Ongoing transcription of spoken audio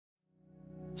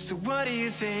So what do you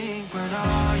think when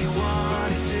all you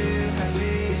want is to have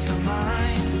peace of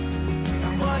mind?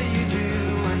 And what do you do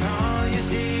when all you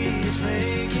see is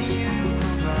making you go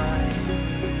blind?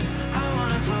 I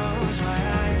wanna close my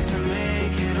eyes and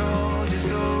make it all just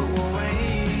go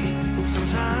away.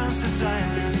 Sometimes the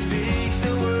silence speaks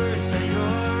the words that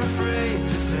you're afraid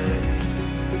to say.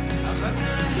 I'm not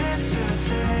gonna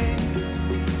hesitate,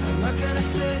 I'm not gonna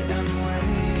sit and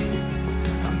wait.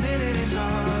 A minute is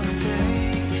all it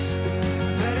takes,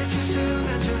 better too soon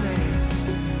than too late.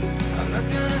 I'm not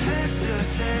gonna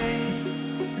hesitate,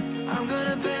 I'm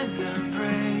gonna bend and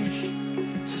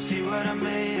break to see what I'm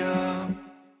made of.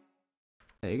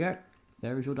 There you go.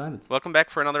 There is your diamonds. Welcome back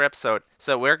for another episode.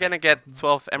 So we're gonna get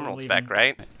 12 emeralds back,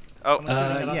 right? Oh,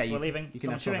 yeah, we're leaving.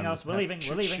 Someone's shooting us. We're leaving.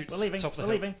 We're leaving. We're leaving. We're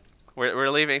leaving. we're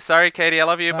leaving. Sorry, Katie. I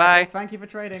love you. Well, Bye. thank you for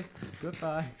trading.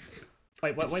 Goodbye.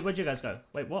 Wait, where'd you guys go?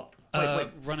 Wait, what? Wait.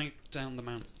 Running down the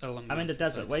mountain. I'm in the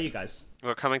desert. Where are you guys?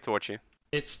 We're coming towards you.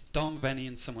 It's Dom, Benny,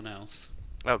 and someone else.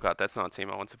 Oh god, that's not a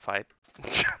team I want to fight.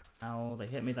 Ow, they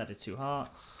hit me. That did 2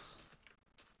 hearts.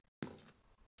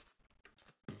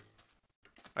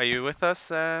 Are you with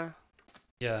us?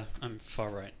 Yeah, I'm far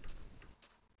right.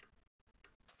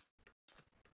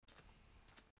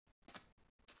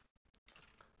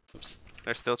 Oops.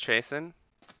 They're still chasing.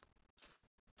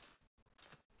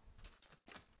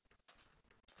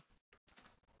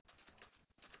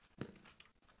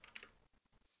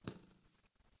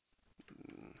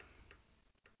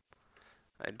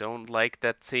 I don't like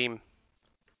that team.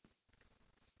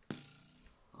 I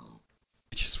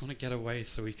just want to get away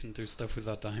so we can do stuff with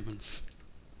our diamonds.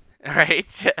 Right?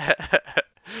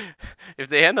 If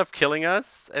they end up killing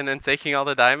us and then taking all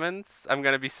the diamonds, I'm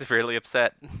gonna be severely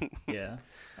upset. Yeah.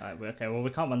 Alright, okay, well we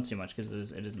can't run too much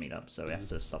because it is meetup, so we have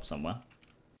to stop somewhere.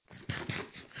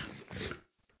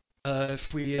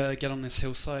 If we get on this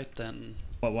hillside, then...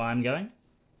 What, where I'm going?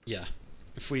 Yeah.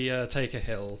 If we take a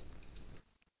hill,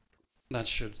 that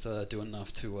should do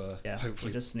enough to Yeah,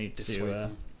 hopefully we just need dissuade to,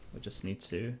 them. we just need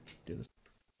to do this.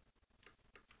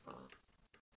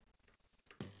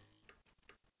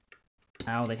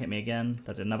 Ow, they hit me again.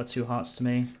 That did another 2 hearts to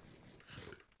me.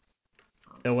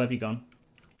 Bill, where have you gone?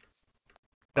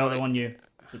 Bill, they want you.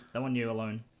 They want you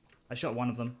alone. I shot one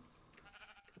of them.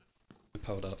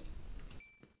 Pulled up.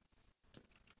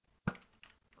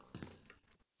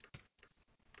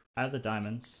 I have the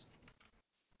diamonds.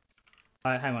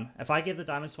 Alright, hang on. If I give the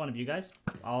diamonds to one of you guys,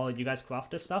 you guys craft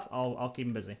this stuff, I'll keep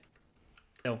them busy.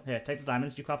 Bill, here, take the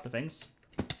diamonds, you craft the things.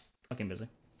 I'll keep them busy.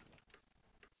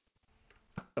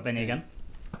 Got Benny again.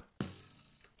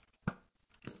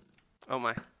 Oh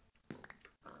my.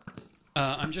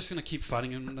 I'm just gonna keep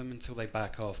fighting them until they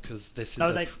back off, because this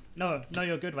is no,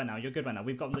 you're good right now. You're good right now.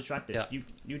 We've got them distracted. Yeah.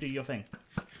 You do your thing.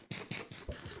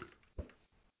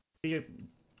 You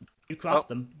craft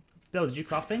them. Bill, did you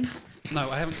craft things? No,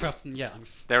 I haven't crafted them yet.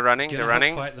 They're running. They're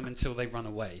running. Fight them until they run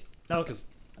away. No, because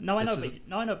I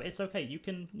know, but it's okay. You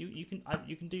can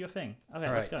do your thing. Okay,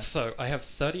 let's go. So I have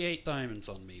 38 diamonds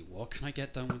on me. What can I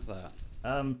get done with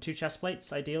that? 2 chest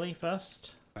plates, ideally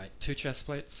first. Right, 2 chest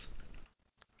plates.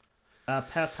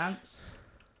 Pair of pants.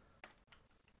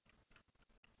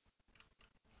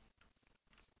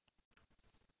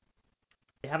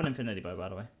 They have an infinity bow, by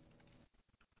the way.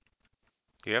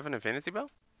 Do you have an infinity bow?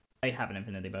 They have an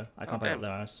infinity bow. I can't pick up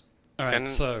their arrows. Alright,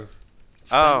 so...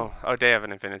 Oh, they have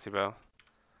an infinity bow.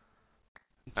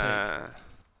 Take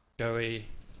Joey.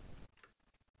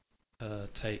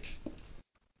 Take.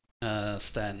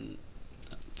 Stan.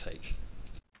 Take.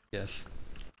 Yes.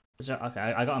 Okay,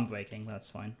 I got unbreaking. That's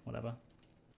fine. Whatever.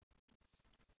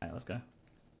 Alright, let's go.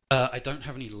 I don't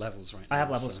have any levels right now. I have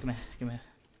levels. So... Come here.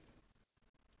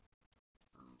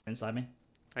 Inside me.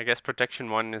 I guess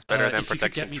protection 1 is better than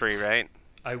protection 3, right?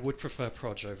 I would prefer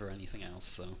proj over anything else,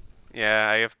 so...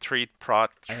 Yeah, I have 3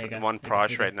 prot, 1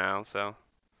 proj right go. now, so...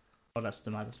 Oh, that's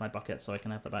my bucket, so I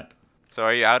can have the back. So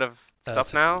are you out of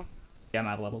stuff now? Yeah, I'm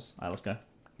out of levels. Alright, let's go.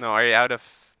 No, are you out of,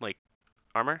 like,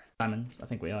 armor? Diamonds. I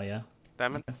think we are, yeah.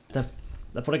 Diamonds? They're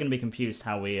probably going to be confused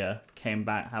how we came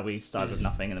back, how we started with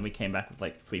nothing, and then we came back with,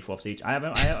 like, 3/4 each. I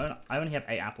only have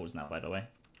 8 apples now, by the way.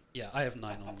 Yeah, I have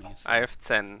 9 on me. So. I have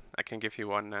 10. I can give you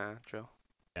 1, Joe.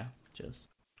 Yeah, cheers.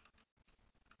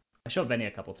 I shot Benny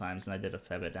a couple times, and I did a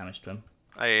fair bit of damage to him.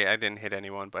 I didn't hit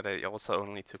anyone, but I also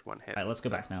only took 1 hit. Alright, let's go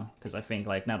back now, because I think,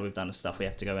 like, now that we've done the stuff, we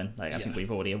have to go in. Like, I think we've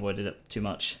already avoided it too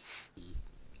much.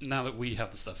 Now that we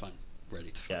have the stuff, I'm ready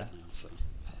to fight now, so...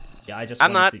 Yeah, I just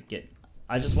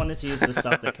wanted to use the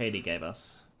stuff that Katie gave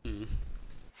us.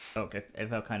 Okay, it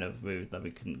felt kind of rude that we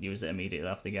couldn't use it immediately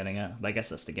after getting it, but I guess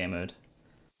that's the game mode.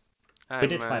 We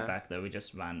did fight back though. We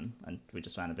just ran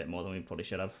a bit more than we probably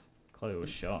should have. close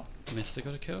shot. Mister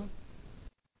got a kill?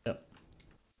 Yep.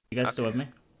 You guys still with me?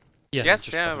 Yeah, Yes,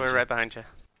 just yeah, behind we're you. right behind you.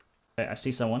 Okay, I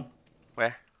see someone.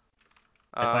 Where?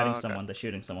 They're fighting Okay. someone. They're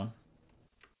shooting someone.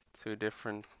 2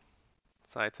 different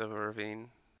sides of a ravine.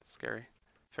 Scary.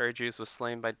 Fairy Juice was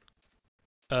slain by...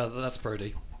 That's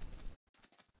Brody.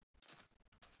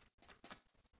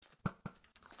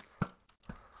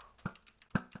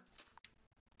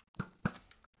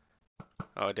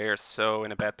 Oh, they're so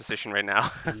in a bad position right now.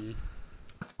 Mm.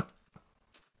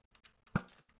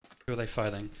 Who are they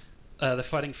fighting? They're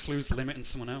fighting Flu's Limit and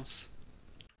someone else.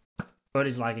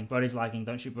 Brody's lagging. Brody's lagging.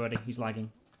 Don't shoot Brody. He's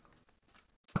lagging.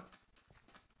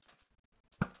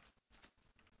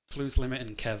 Flu's Limit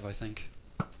and Kev, I think.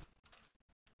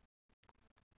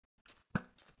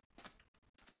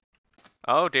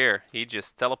 Oh dear, he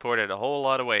just teleported a whole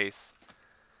lot of ways.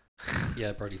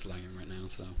 Yeah, Brody's lagging right now,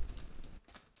 so.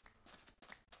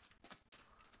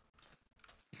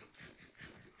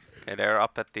 Okay, they're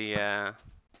up at the...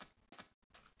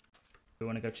 We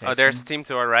want to go chase Oh, there's a them. team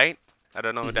to our right. I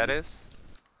don't know who that Mhm. is.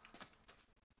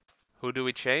 Who do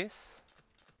we chase?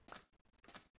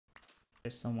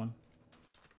 Chase someone.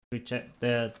 We check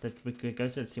we could go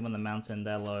to the team on the mountain.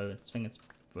 They're low. I think it's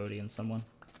Brody and someone.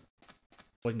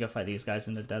 We can go fight these guys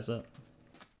in the desert.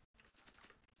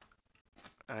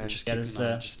 I'm just Yeah, keeping there's an eye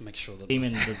a out just to make sure that. Team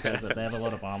in the desert. They have a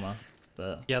lot of armor,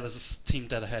 but Yeah, there's a team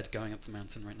dead ahead going up the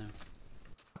mountain right now.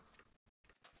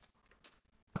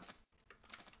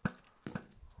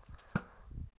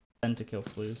 then to kill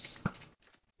Flus.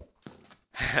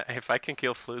 If I can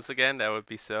kill Flus again, that would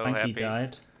be so Frankie happy.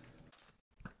 died.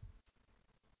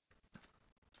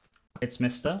 It's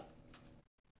Mister.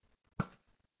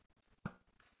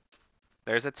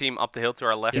 There's a team up the hill to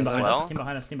our left Team as behind well. us. Team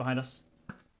behind us. Team behind us.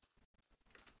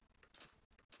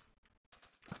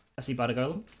 I see Butter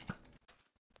Golem.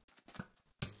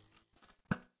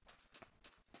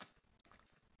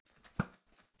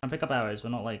 And pick up arrows. We're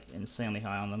not like insanely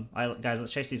high on them. Guys,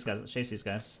 let's chase these guys. Let's chase these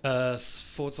guys.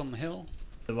 Ford's on the hill.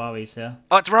 The Wowie's here.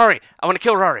 Oh, it's Rory! I want to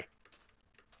kill Rory!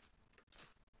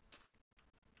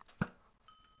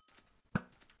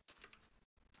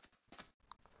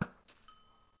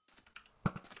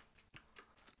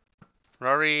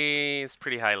 Rory is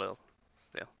pretty high level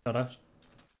still. Got us.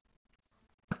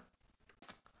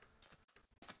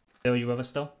 Bill, you with us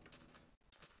still?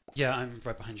 Yeah, I'm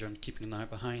right behind you. I'm keeping an eye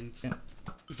behind. Yeah.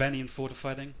 Vanny and Ford are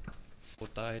fighting.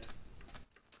 Ford died.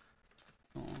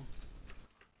 Oh.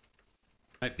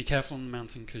 Right, be careful on the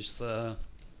mountain, because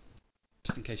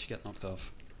just in case you get knocked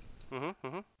off.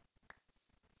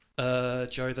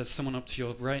 Joey, there's someone up to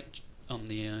your right on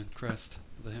the crest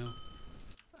of the hill.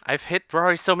 I've hit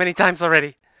Rory so many times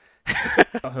already.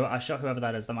 I shot whoever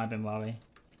that is. That might have been Wowie.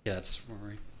 Yeah, it's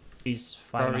Rory. He's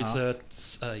 5.5. Rory's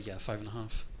yeah,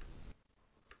 5.5.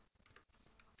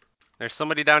 There's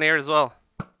somebody down here as well.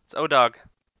 It's O-Dog.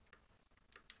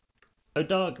 Oh,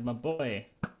 dog, my boy.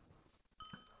 I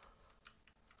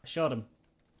shot him.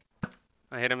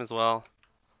 I hit him as well.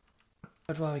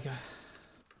 Where'd Wowie go?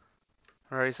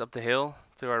 Rory's up the hill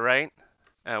to our right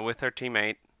with her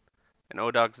teammate. And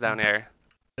O-Dog's down there.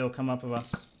 Bill, come up with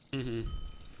us. Mm-hmm.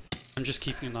 I'm just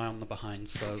keeping an eye on the behind,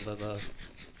 so that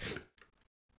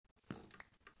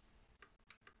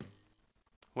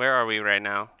Where are we right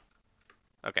now?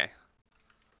 Okay.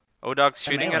 O-Dog's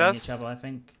They're shooting at meleeing us. Each other, I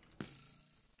think.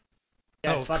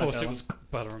 Yeah, oh, it's of Butter course Golem. it was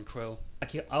Butter and Quill.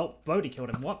 Oh, Brody killed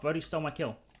him. What? Brody stole my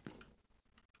kill.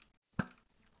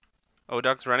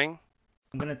 O-Dog's running.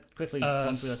 I'm gonna quickly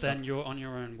run through this Sten, stuff. you're on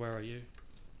your own. Where are you?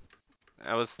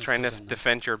 I was I'm trying to still down there.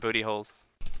 defend your booty holes.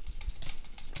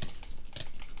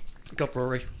 Got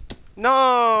Rory.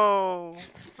 No!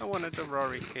 I wanted the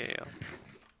Rory kill.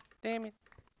 Damn it.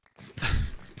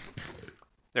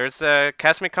 There's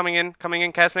Casmic coming in,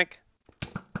 Casmic.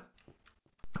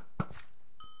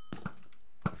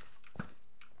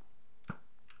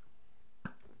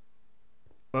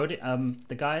 Brody,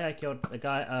 the guy I killed,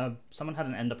 someone had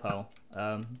an ender pearl.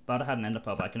 Butter had an ender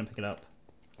pearl, but I couldn't pick it up.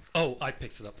 Oh, I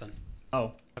picked it up then.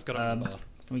 Oh, I've got it on the bar.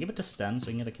 can we give it to Sten so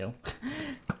we can get a kill?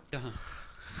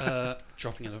 Yeah.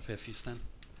 Dropping it up here for you, Stan.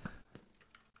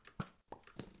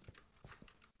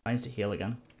 I need to heal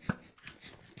again.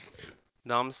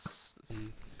 Dom's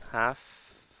Mm. half.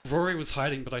 Rory was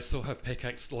hiding, but I saw her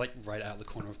pickaxe like right out of the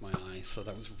corner of my eye, so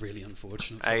that was really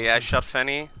unfortunate. for I her. shot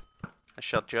Fanny. I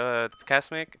shot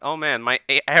Casmic. Oh man, my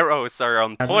arrows are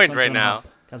on Kazmic's point on right now. 2.5.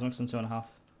 Kazmic's on 2.5.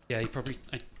 Yeah, he probably.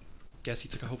 I guess he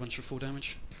took a whole bunch of full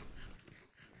damage.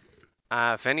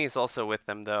 Fanny's also with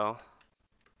them though.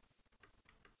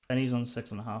 Then he's on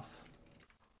 6.5.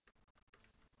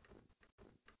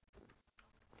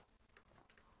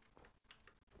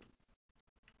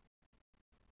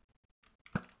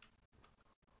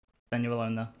 Then you're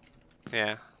alone there.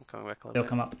 Yeah, I'm coming back a little They'll bit.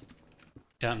 come up.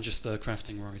 Yeah, I'm just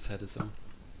crafting Rory's head as well.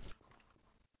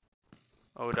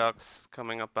 O-Dog's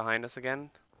coming up behind us again.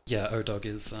 Yeah, O-Dog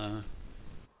is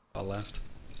far left.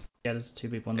 Yeah, there's 2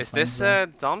 people on the Is planes this there.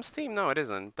 Dom's team? No, it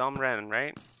isn't. Dom ran,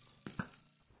 right?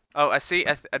 Oh, I see.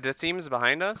 The team is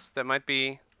behind us. That might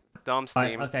be Dom's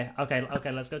Right, team.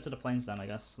 okay, let's go to the planes then, I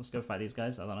guess. Let's go fight these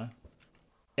guys, I don't know.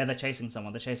 Yeah, they're chasing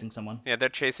someone. Yeah, they're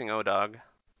chasing O-Dog.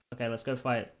 Okay, let's go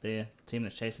fight the team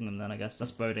that's chasing them then, I guess.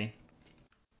 That's Brody.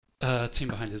 Team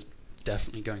behind is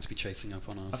definitely going to be chasing up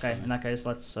on us. Okay, so- in that case,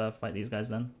 let's fight these guys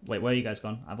then. Wait, where are you guys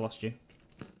gone? I've lost you.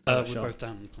 we're sure. both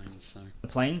down in planes, so... The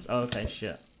planes? Oh, okay,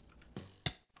 shit.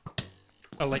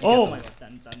 I'll let you Oh get my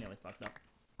them. god, that nearly fucked up.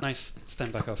 Nice,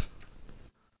 stand back off.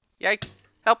 Yikes!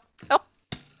 Help! Help!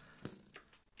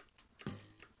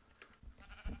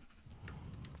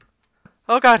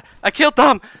 Oh god! I killed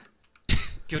Dom!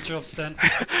 Good job, Stan.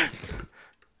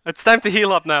 It's time to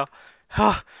heal up now.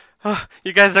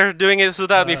 You guys are doing this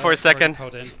without me for a second.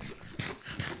 Pod in.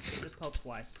 Just pulse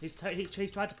twice. He's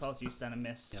tried to pulse you, Stan, and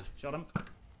missed. Yeah. Shot him.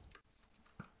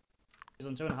 He's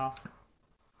on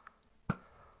 2.5.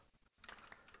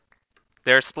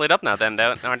 They're split up now then,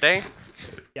 aren't they?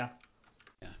 Yeah.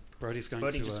 Yeah, Brody's going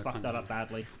Brody to just fucked climb that down. up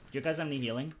badly. Do you guys have any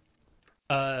healing?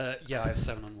 Yeah, I have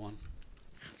 7 on 1.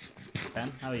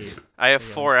 Ben, how are you? I have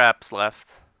Yeah. 4 apps left.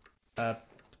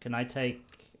 Can I take...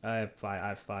 I have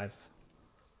 5.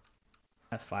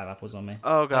 I have 5 apples on me.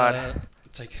 Oh god.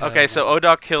 Take, Okay, so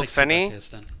O-Dog killed take 2 back Fenny. here,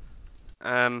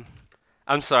 Stan.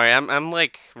 I'm sorry, I'm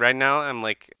like, right now, I'm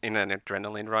like in an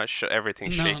adrenaline rush, so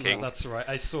everything's shaking. No, that's alright.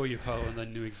 I saw you, Paul, and I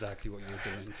knew exactly what you were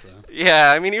doing, so...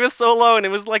 Yeah, I mean, he was so low, and it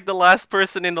was like the last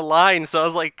person in the line, so I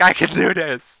was like, I can do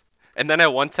this. And then I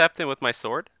one-tapped him with my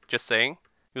sword, just saying.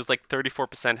 He was like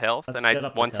 34% health, Let's and I get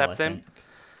up the hill, one-tapped I him.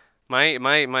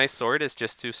 think. My sword is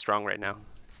just too strong right now.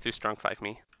 It's too strong, 5-me.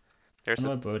 I There's don't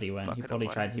know a... where Brody went. He bucket of probably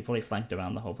water. He probably flanked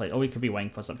around the whole place. Oh, he could be waiting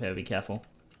for us up here. Be careful.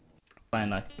 Try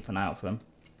and keep an eye out for him.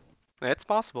 It's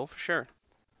possible, for sure.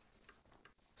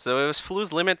 So it was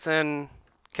Flu's Limits and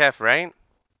Kev, right?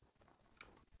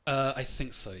 I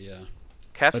think so, yeah.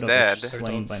 Kev's O-Dog dead. was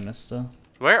slain by O-Dog's- Mister.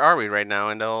 Where are we right now?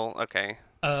 And all... Okay.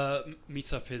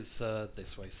 Meetup is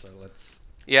this way, so let's...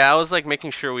 Yeah, I was like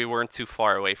making sure we weren't too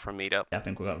far away from meetup. Yeah, I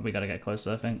think we gotta get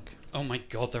closer. I think. Oh my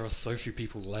god, there are so few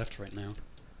people left right now.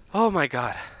 Oh my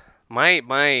god.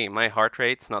 My heart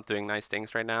rate's not doing nice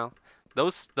things right now.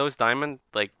 Those diamond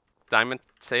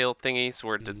sale thingies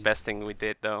were the best thing we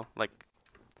did though. Like,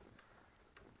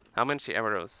 how many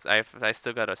arrows? I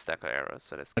still got a stack of arrows,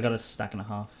 so that's I got a stack and a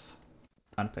half.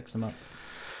 Trying to pick some up.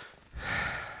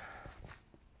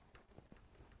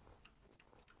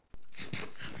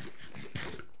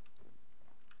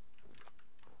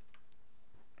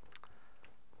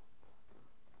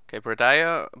 okay.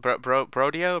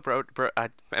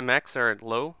 MX are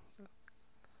low.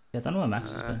 Yeah, I don't know where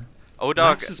Max has been.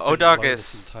 Max has been O-Dog low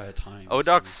this is entire time.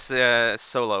 O-Dog's so-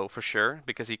 solo for sure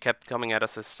because he kept coming at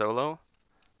us as solo,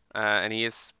 and he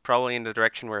is probably in the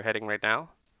direction we're heading right now.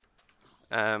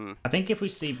 I think if we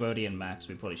see Brody and Max,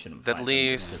 we probably shouldn't That fight them,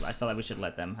 leaves- just 'cause I feel like we should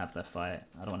let them have their fight.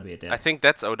 I don't want to be a dick. I think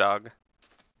that's O-Dog.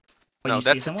 Oh, No, you see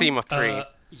that's a someone? team of 3.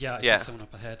 Yeah, I Yeah. see someone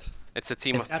up ahead. It's a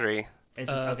team If of that's- 3.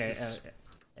 Okay, this-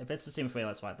 if it's a team of 3,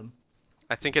 let's fight them.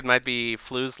 I think it might be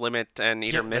Flu's Limit and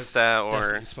either Yep, they've Mista or...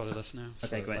 definitely spotted us now. So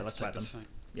Okay, great, let's take fight this them. fight.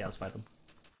 Yeah, let's fight them.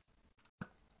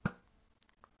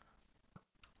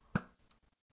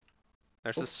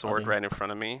 There's Oh, a sword Odin. right in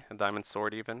front of me, a diamond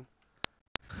sword even.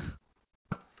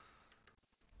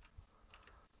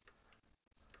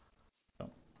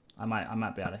 I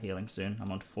might be out of healing soon.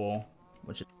 I'm on 4,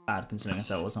 which is bad considering I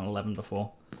said I was on 11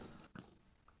 before.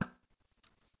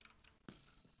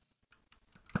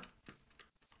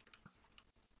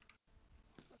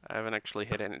 I haven't actually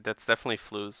hit any. That's definitely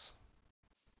Flu's.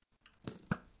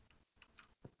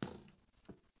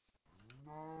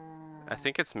 I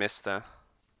think it's Mista.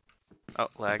 Oh,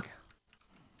 lag.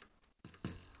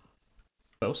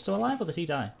 Will still alive or did he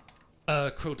die?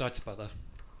 Quill died to brother.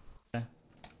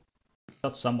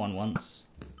 Got someone once.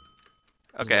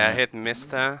 Okay, I that- hit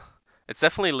Mista. It's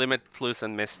definitely Limit, Flus,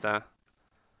 and Mista.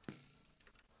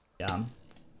 Yeah, I'm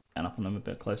getting up on them a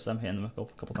bit closer. I'm hitting them a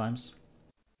couple times.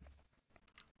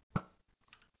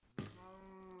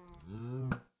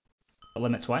 A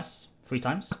limit twice, 3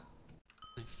 times.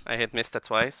 Nice. I hit Mista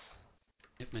twice.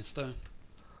 Hit Mister.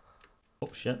 Oh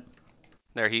shit.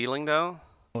 They're healing though.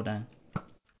 Oh dang.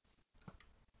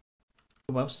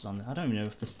 Who else is on there? I don't even know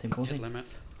if this team will Hit be. limit.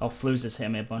 Oh, Flus is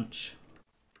hitting me a bunch.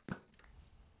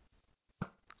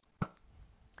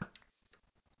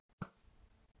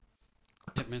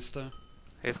 Hit Mister.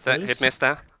 Hit Flus?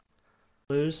 Mista.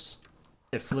 Flues.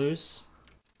 It flues.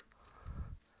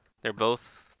 They're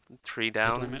both 3 limit.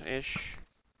 down-ish.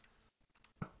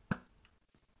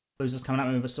 Flues is coming at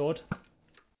me with a sword.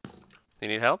 You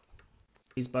need help?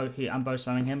 I'm bow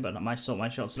spamming him, but my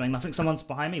shot's doing nothing. Someone's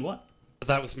behind me, what? But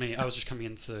that was me. I was just coming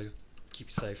in to keep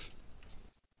you safe.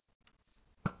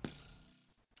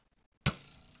 I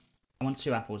want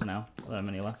 2 apples now. I don't have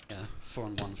many left. Yeah, 4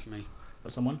 and 1 for me.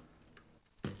 Got someone?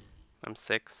 I'm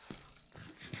 6.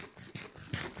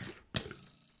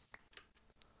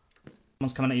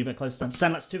 Someone's coming at you a bit closer.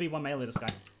 Sen, let's 2v1 melee this guy.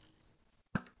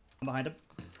 I'm behind him.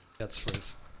 Yeah, it's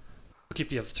freeze. We'll keep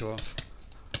the other 2 off.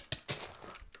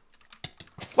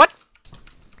 What?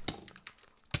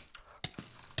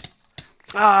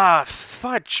 Ah,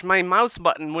 fudge! My mouse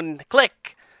button wouldn't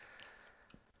click!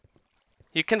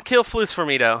 You can kill Flues for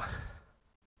me, though.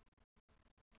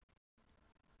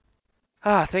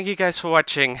 Ah, thank you guys for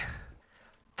watching.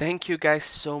 Thank you guys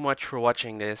so much for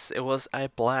watching this. It was a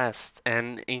blast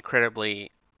and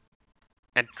incredibly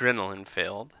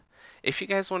adrenaline-filled. If you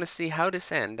guys want to see how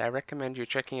this ends, I recommend you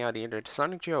checking out either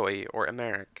TheSonicJoey or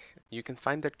Emerric. You can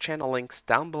find their channel links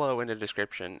down below in the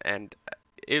description, and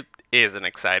it is an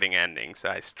exciting ending, so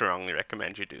I strongly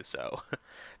recommend you do so.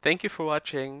 Thank you for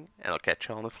watching, and I'll catch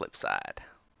you on the flip side.